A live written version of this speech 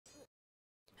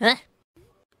Huh?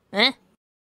 Huh?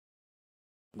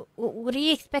 What are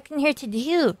you expecting her to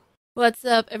do? What's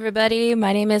up, everybody?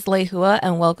 My name is Lehua,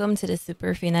 and welcome to the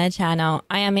Superfina Channel.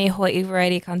 I am a Hawaii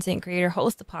variety content creator,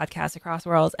 host of podcasts across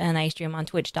worlds, and I stream on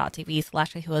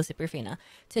twitch.tv/LehuaSuperfina.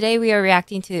 Today, we are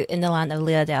reacting to In the Land of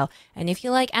Leadale, and if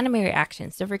you like anime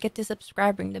reactions, don't forget to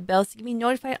subscribe, ring the bell to be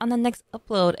notified on the next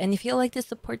upload. And if you'd like to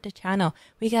support the channel,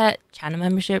 we got channel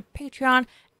membership, Patreon,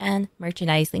 and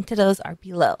merchandise. Link to those are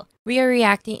below. We are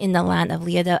reacting In the Land of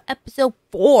Leadale, episode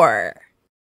 4.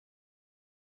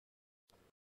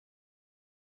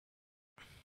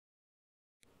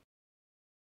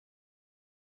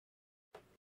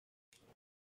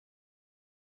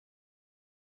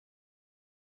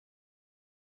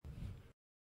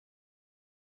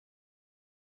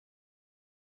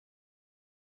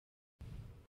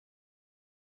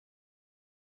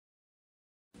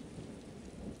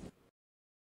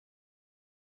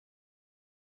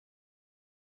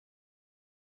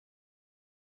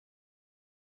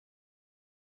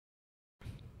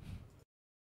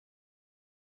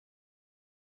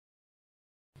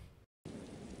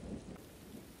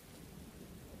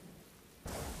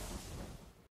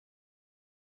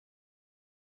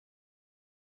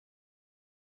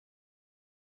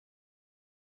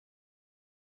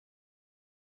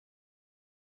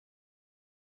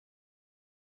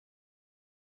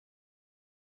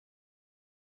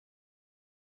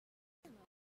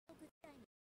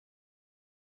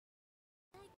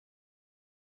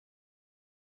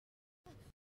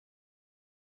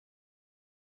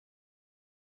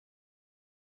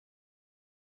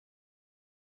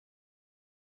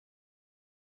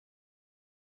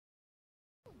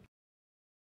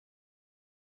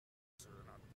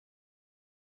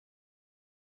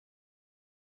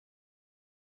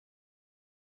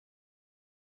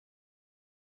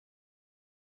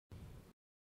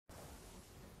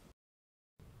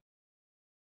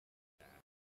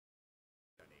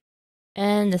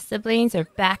 And the siblings are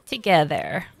back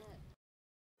together.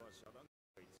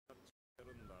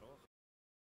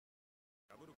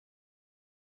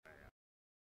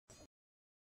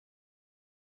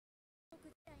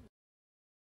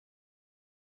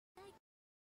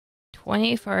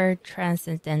 "24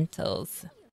 transcendentals."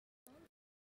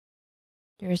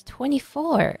 There's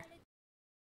 24.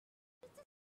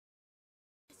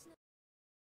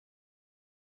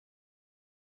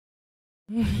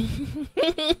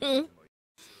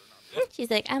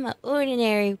 She's like, I'm an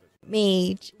ordinary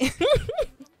mage.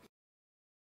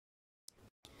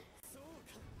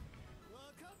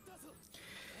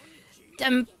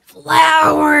 Them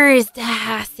flowers! That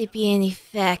has to be an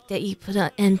effect that you put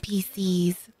on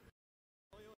NPCs.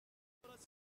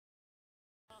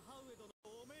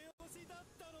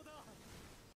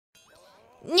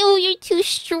 No, you're too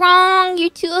strong. You're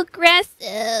too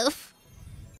aggressive.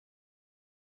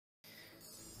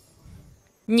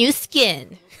 New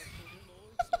skin.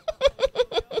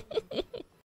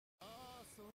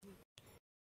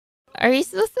 Are you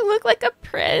supposed to look like a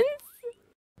prince?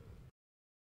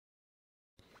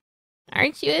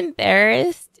 Aren't you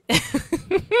embarrassed?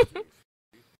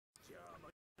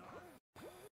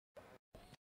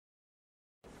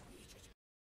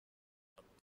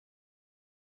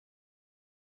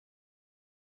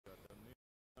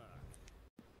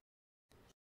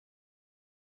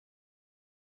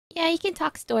 Yeah, you can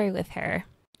talk story with her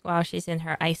while she's in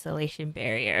her isolation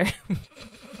barrier.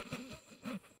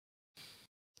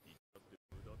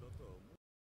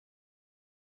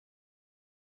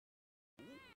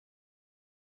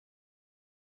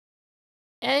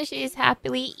 And she's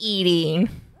happily eating.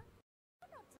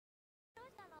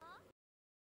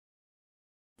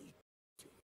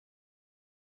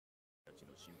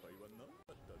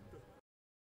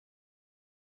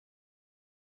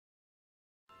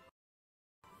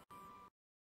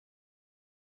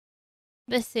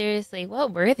 But seriously,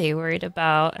 what were they worried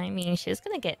about? I mean, she's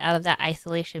gonna get out of that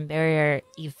isolation barrier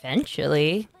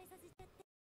eventually.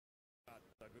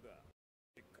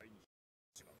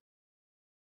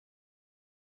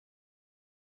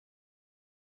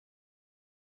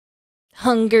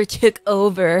 Hunger took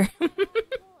over.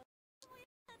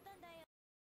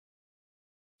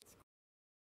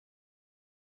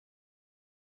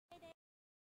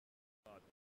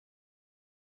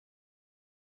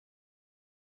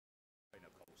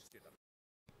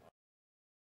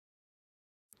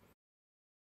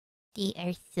 They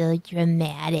are so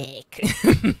dramatic.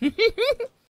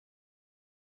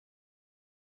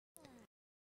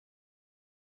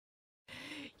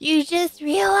 You just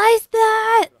realized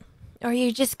that? Or are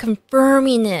you just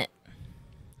confirming it?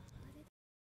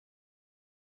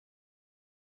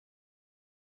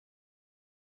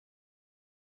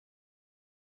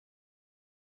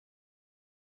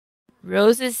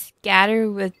 Roses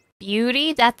scattered with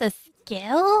beauty? That's a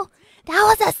skill?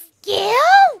 That was a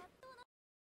skill?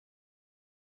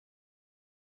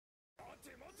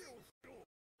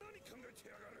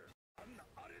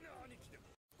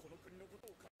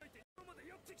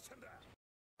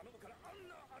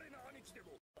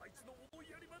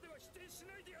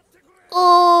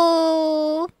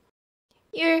 Oh,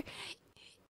 you're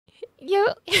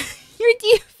you're you're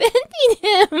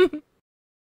defending him.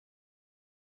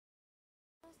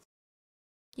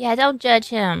 Yeah, don't judge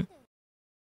him.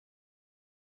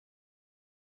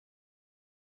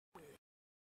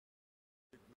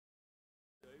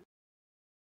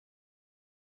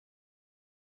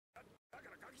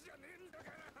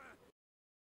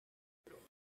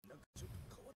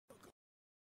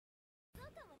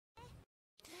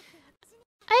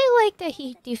 I like that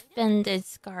he defended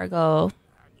Scargo.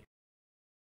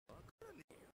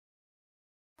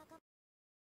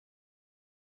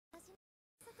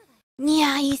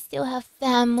 Yeah, you still have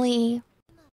family.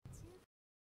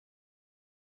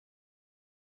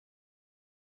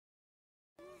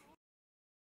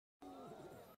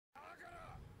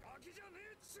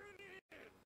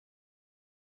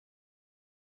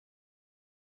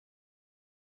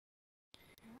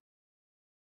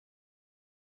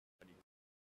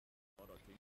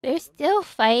 They're still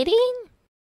fighting?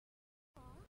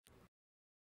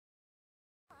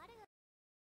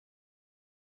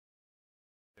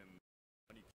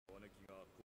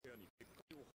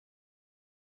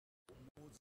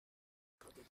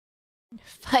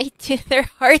 Fight to their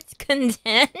heart's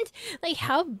content? Like,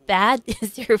 how bad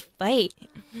is their fight?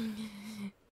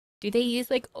 Do they use,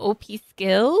 like, OP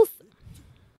skills?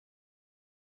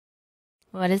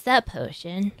 What is that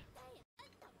potion?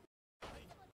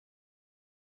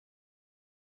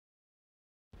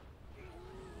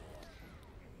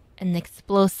 An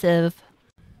explosive.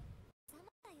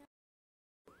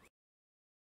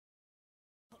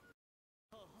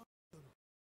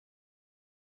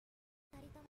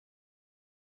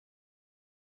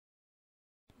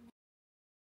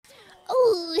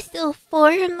 Oh, so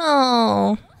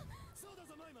formal.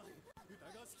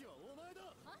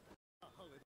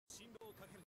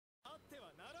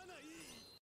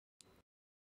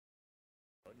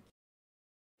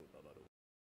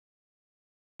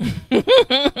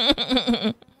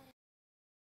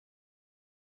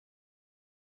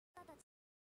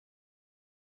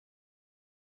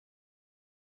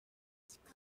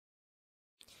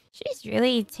 She's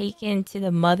really taken to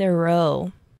the mother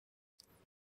row.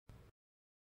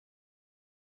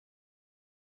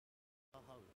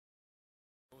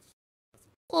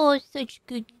 Oh, such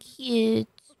good kids.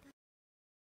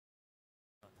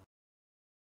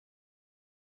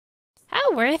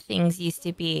 How were things used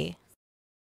to be?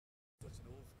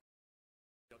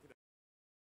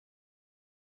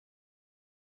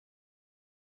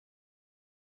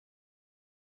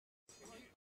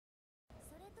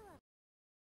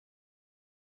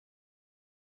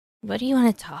 What do you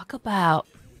want to talk about?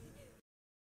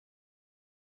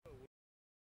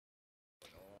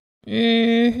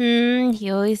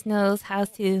 He always knows how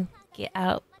to get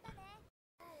out.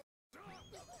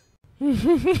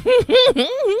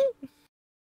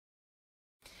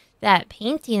 That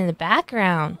painting in the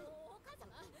background.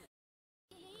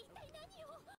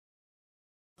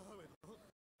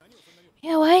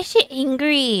 Yeah, why is she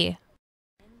angry?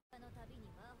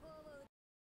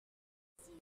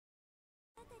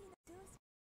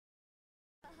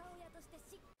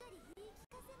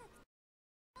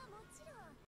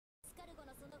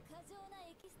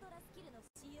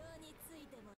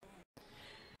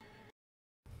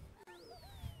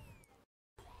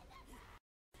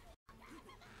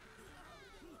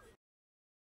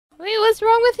 Wait, what's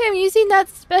wrong with him using that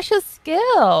special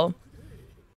skill?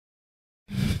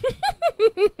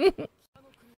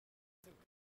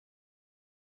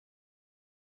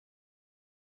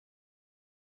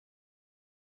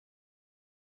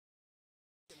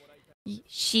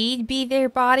 She'd be their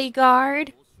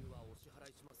bodyguard?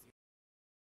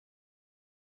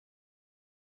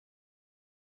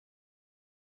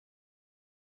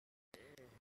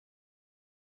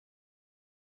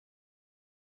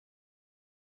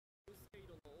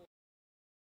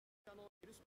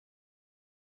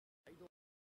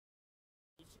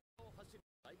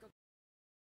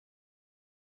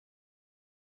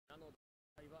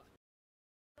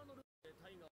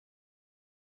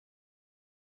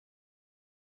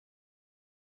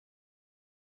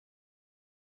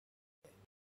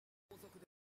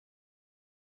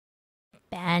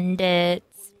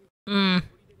 Bandits.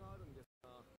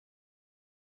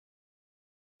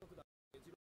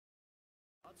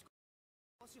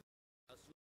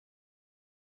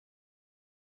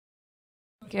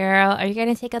 Girl, are you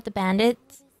gonna take out the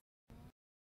bandits?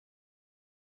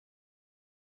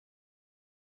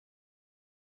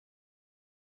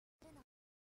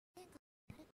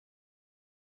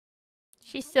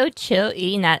 She's so chill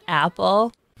eating that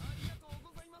apple.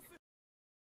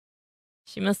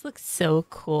 She must look so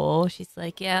cool. She's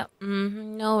like, yeah,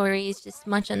 no worries, just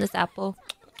munch on this apple.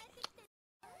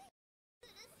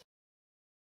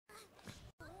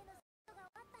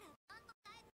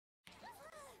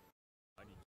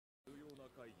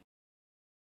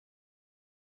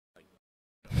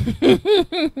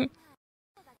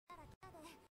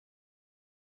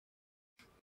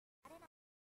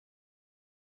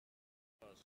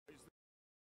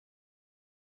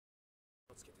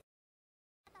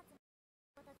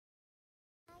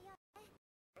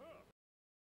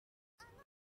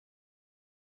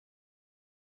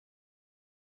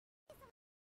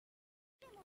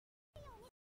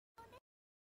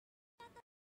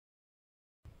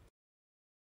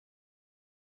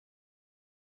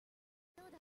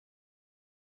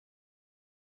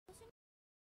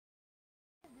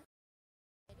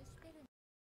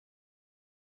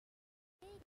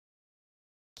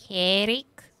 Kerik.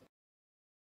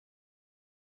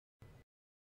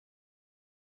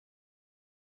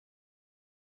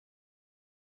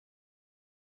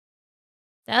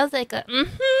 That was like a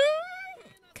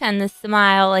kind of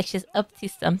smile, like she's up to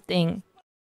something.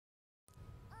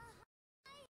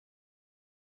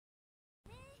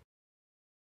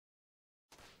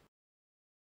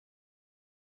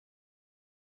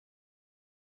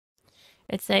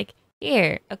 It's like,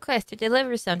 here, a quest to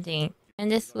deliver something, and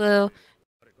this will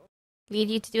lead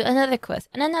you to do another quest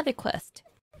and another quest.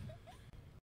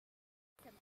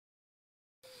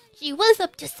 She was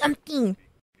up to something.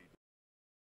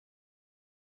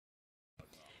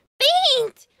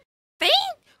 Faint!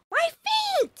 Faint? Why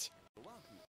faint?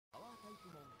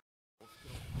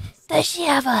 Does she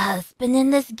have a husband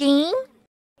in this game?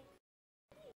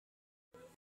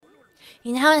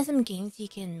 You know how in some games you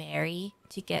can marry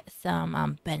to get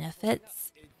some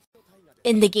benefits?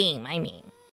 In the game, I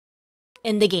mean.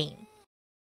 In the game.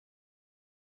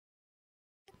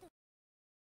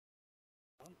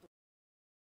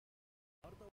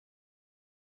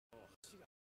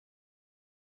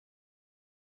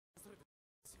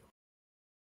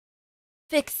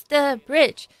 Fix the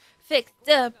bridge! Fix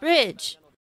the bridge!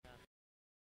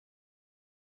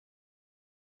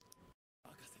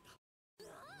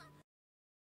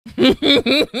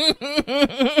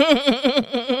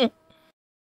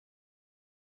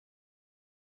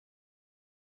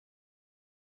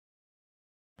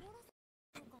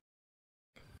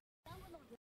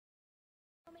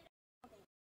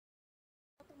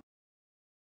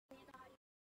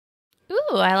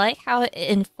 Ooh, I like how it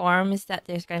informs that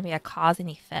there's going to be a cause and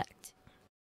effect.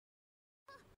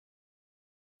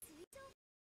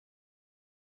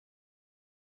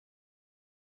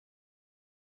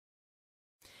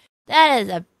 That is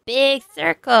a big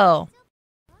circle.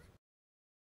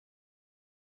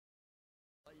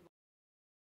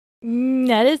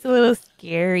 That is a little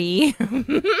scary.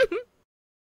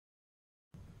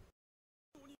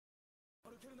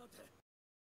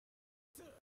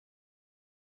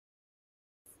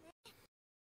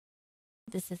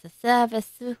 This is a service.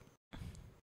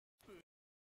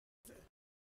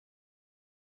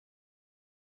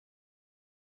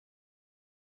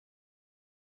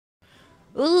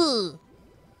 Ooh.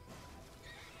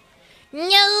 No!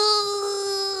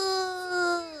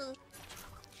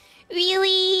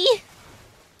 Really?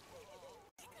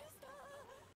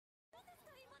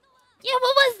 Yeah,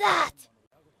 what was that?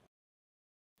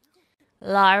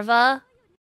 Larva?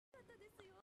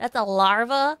 That's a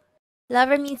larva?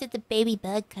 Larva means it's a baby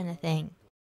bug kind of thing.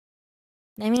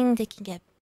 That means it can get...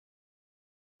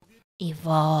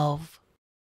 evolve.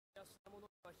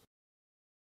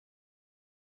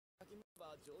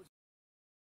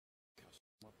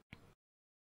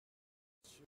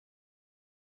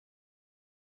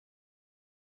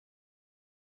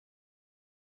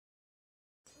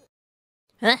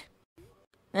 Huh?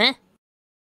 Huh?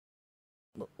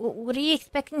 What are you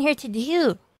expecting her to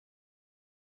do?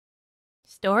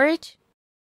 Storage?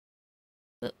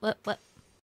 What? What?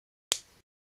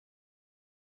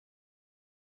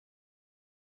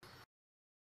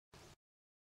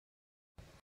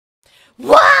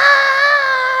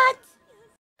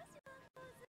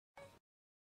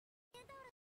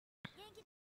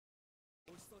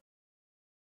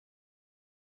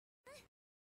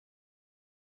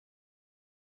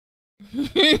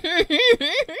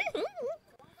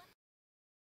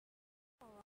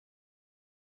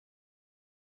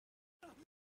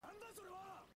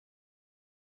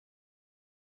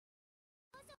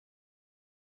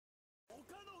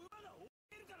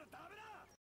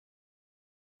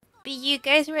 But you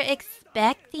guys were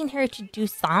expecting her to do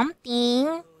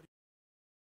something.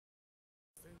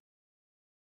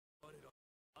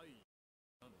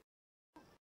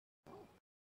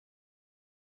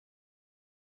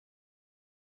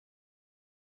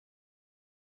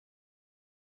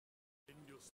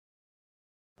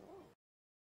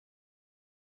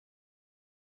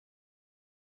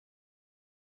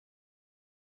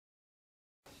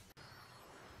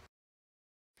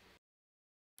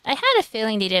 I had a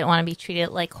feeling they didn't want to be treated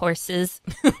like horses.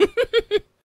 A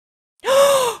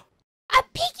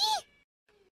piggy?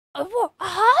 A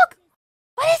hog?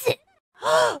 What is it?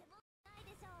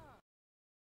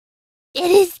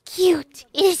 It is cute.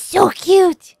 It is so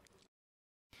cute.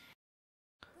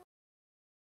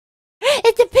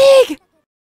 It's a pig.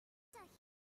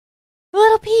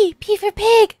 Little P. P for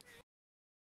pig.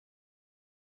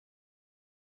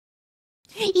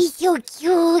 He's so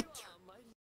cute.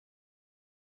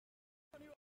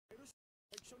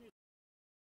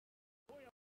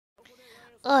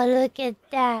 Oh, look at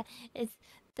that. It's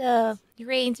the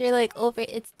reins are like over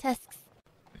its tusks.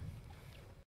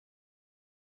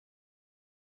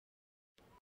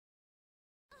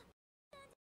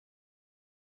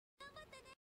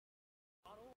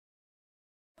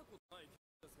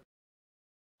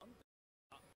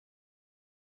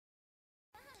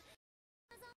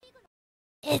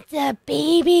 It's a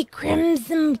baby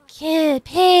crimson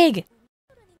pig.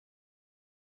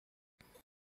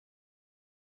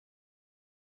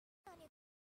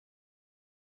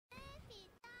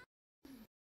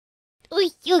 Oh,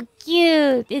 so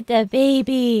cute. It's a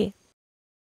baby.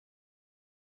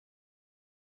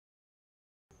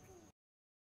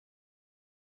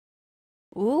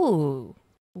 Ooh,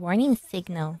 warning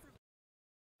signal.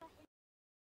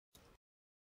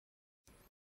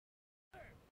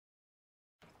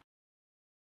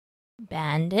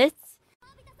 Bandits?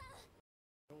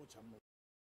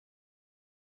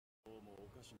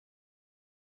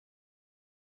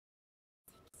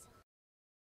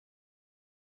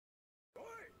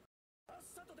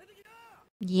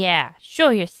 Yeah, show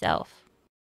yourself.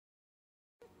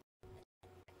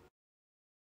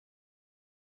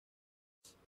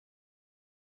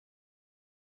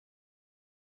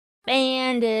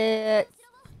 Bandits!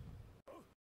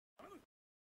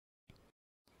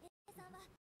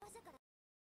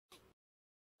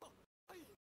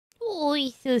 Oh,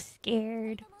 he's so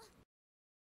scared.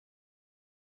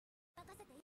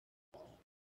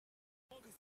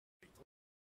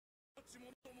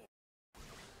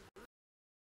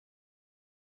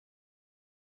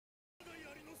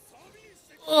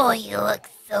 Oh, you look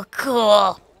so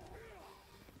cool.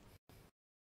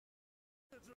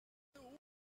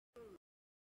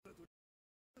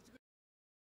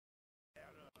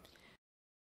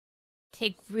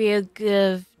 Take real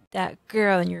good of that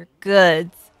girl and your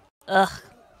goods. Ugh.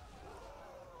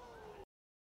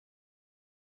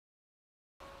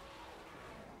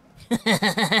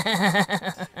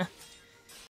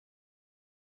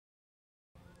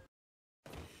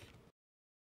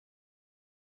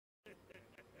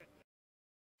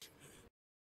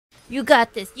 You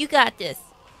got this. You got this.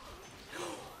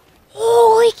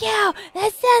 Holy cow!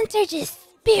 That sensor just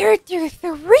speared through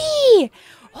 3!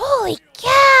 Holy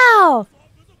cow!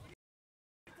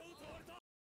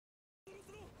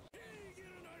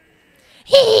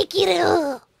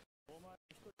 Hikiru!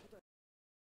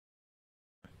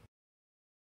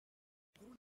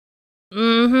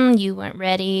 You weren't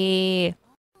ready.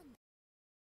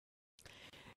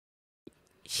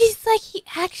 She's like, he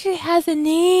actually has a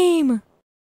name.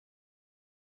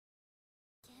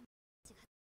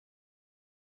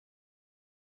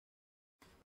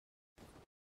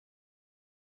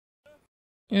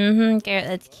 Garrett,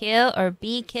 let's kill or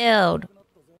be killed.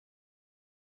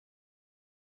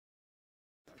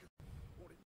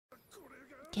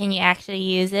 Can you actually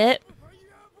use it?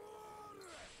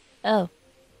 Oh.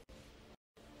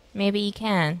 Maybe you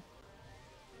can.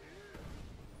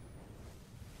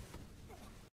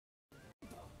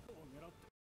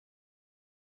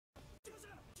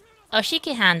 Oh, she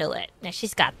can handle it. No,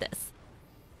 she's got this.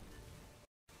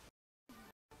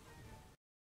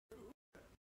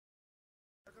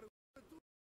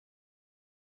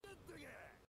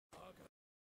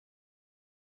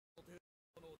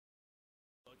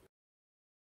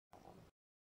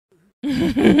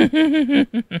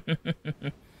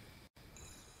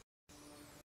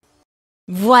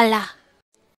 Voila.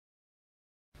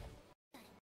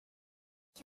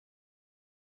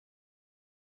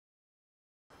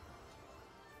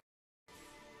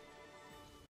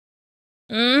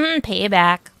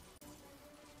 Payback.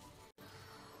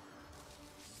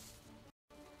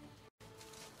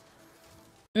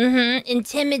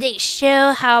 Intimidate.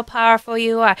 Show how powerful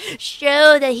you are.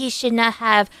 Show that he should not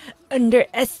have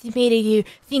underestimated you.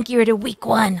 Think you're the weak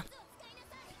one.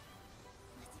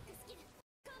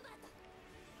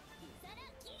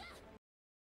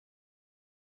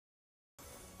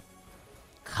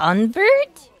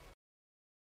 Convert?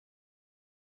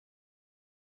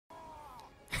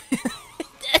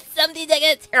 That's something that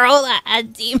gets hurled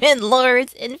at demon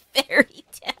lords in fairy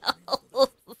tales.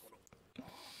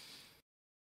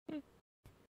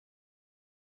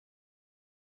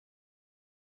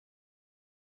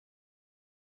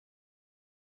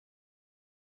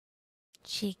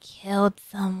 She killed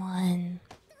someone.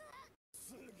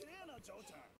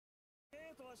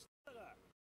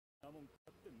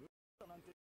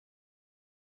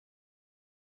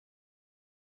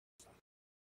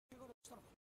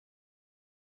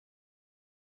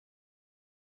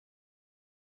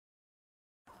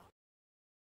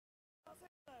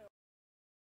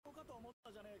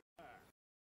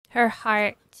 Her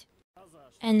heart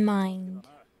and mind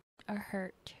are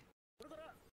hurt.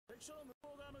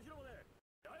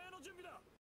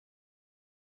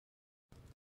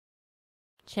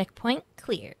 Checkpoint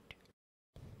cleared.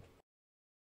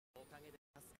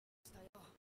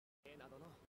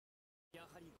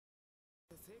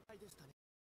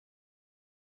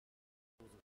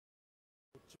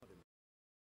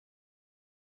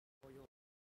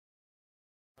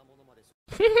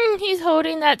 He's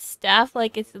holding that staff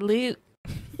like it's loot.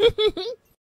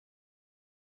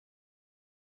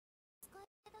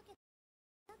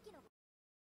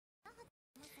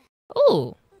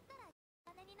 Ooh.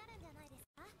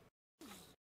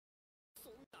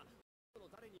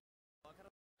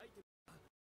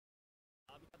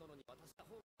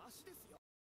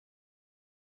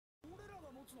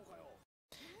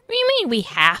 What do you mean we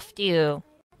have to?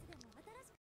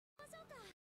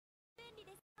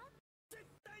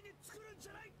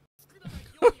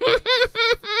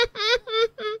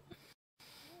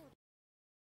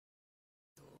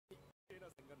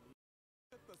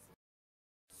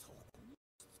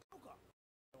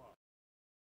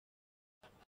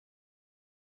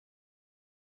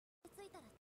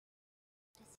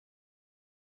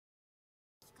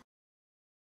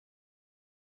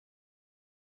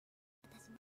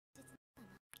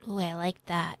 Ooh, I like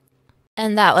that.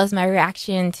 And that was my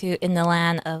reaction to In the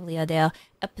Land of Leadale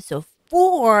episode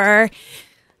 4.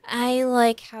 I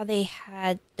like how they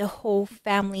had the whole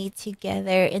family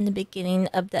together in the beginning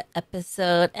of the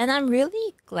episode. And I'm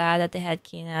really glad that they had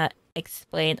Keina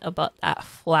explain about that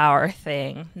flower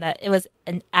thing, that it was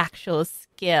an actual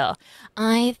skill.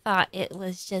 I thought it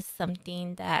was just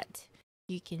something that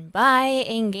you can buy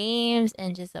in games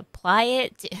and just apply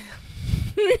it to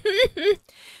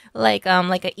like an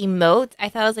emote. I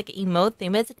thought it was like an emote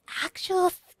thing, but it's an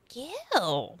actual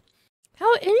skill.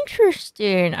 How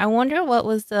interesting. I wonder what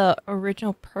was the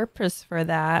original purpose for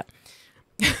that.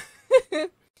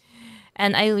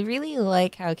 And I really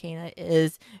like how Cayna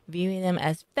is viewing them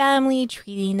as family,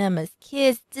 treating them as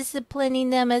kids, disciplining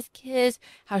them as kids,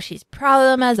 how she's proud of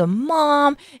them as a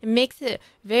mom. It makes it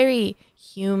very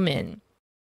human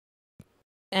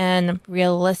and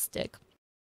realistic.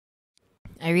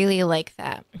 I really like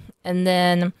that. And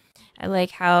then I like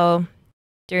how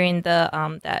during the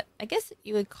that, I guess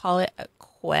you would call it a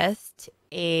quest,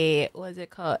 what's it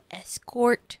called,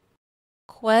 escort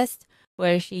quest,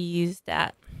 where she used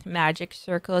that magic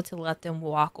circle to let them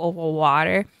walk over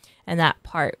water, and that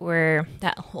part where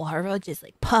that larva just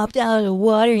like popped out of the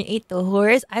water and ate the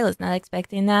horse. I was not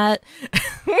expecting that.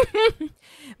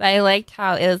 But I liked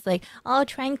how it was like, oh,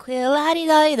 tranquil,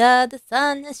 la-di-da-di-da, the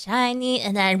sun is shining,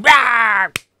 and then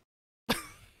rawr!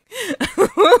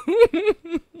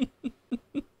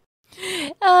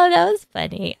 Oh, that was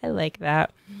funny. I like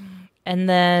that. And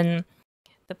then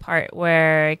the part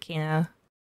where Keina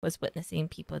was witnessing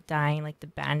people dying, like the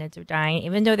bandits are dying,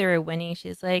 even though they were winning.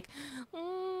 She's like,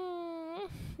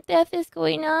 death is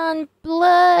going on,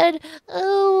 blood.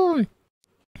 Oh,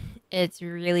 it's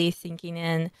really sinking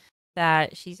in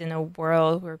that she's in a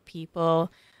world where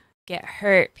people get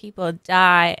hurt, people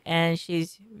die, and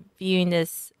she's viewing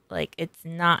this like it's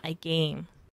not a game.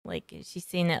 Like she's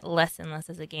seeing it less and less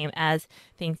as a game as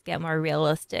things get more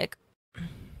realistic.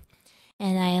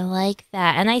 And I like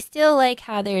that. And I still like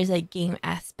how there's like game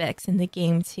aspects in the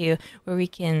game too, where we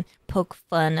can poke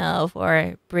fun of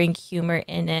or bring humor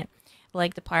in it.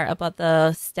 Like the part about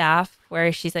the staff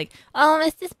where she's like, oh,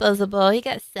 it's disposable. You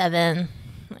got 7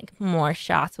 like more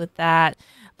shots with that.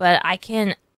 But I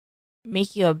can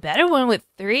make you a better one with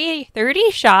 30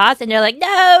 shots. And they're like,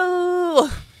 no.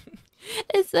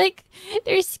 It's like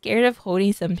they're scared of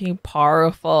holding something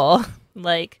powerful.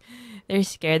 Like they're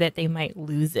scared that they might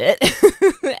lose it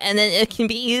and then it can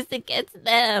be used against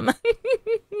them.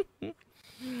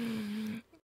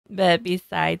 But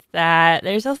besides that,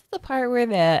 there's also the part where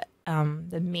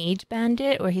the mage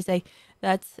bandit, where he's like,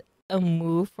 that's a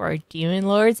move for demon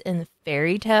lords in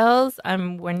fairy tales.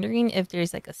 I'm wondering if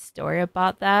there's like a story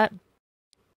about that,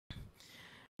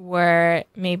 where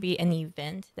maybe an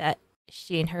event that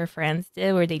she and her friends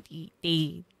did, where they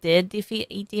did defeat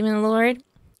a demon lord,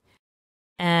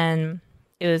 and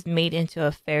it was made into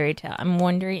a fairy tale. I'm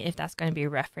wondering if that's going to be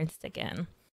referenced again.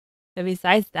 But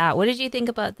besides that, what did you think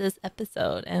about this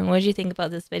episode? And what did you think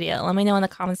about this video? Let me know in the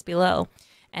comments below.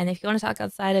 And if you want to talk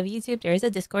outside of YouTube, there is a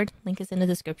Discord. Link is in the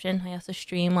description. I also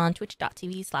stream on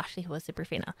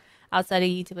twitch.tv/Superfina. Outside of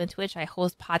YouTube and Twitch, I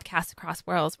host podcasts across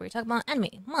worlds where we talk about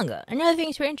anime, manga, and other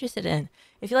things we're interested in.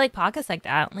 If you like podcasts like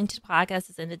that, link to the podcast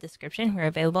is in the description. We're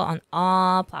available on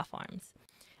all platforms.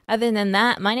 Other than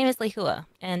that, my name is Lehua,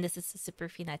 and this is the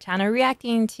Superfina Channel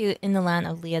reacting to In the Land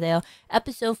of Leadale,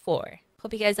 Episode 4.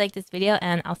 Hope you guys like this video,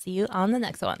 and I'll see you on the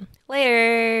next one.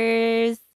 Laters!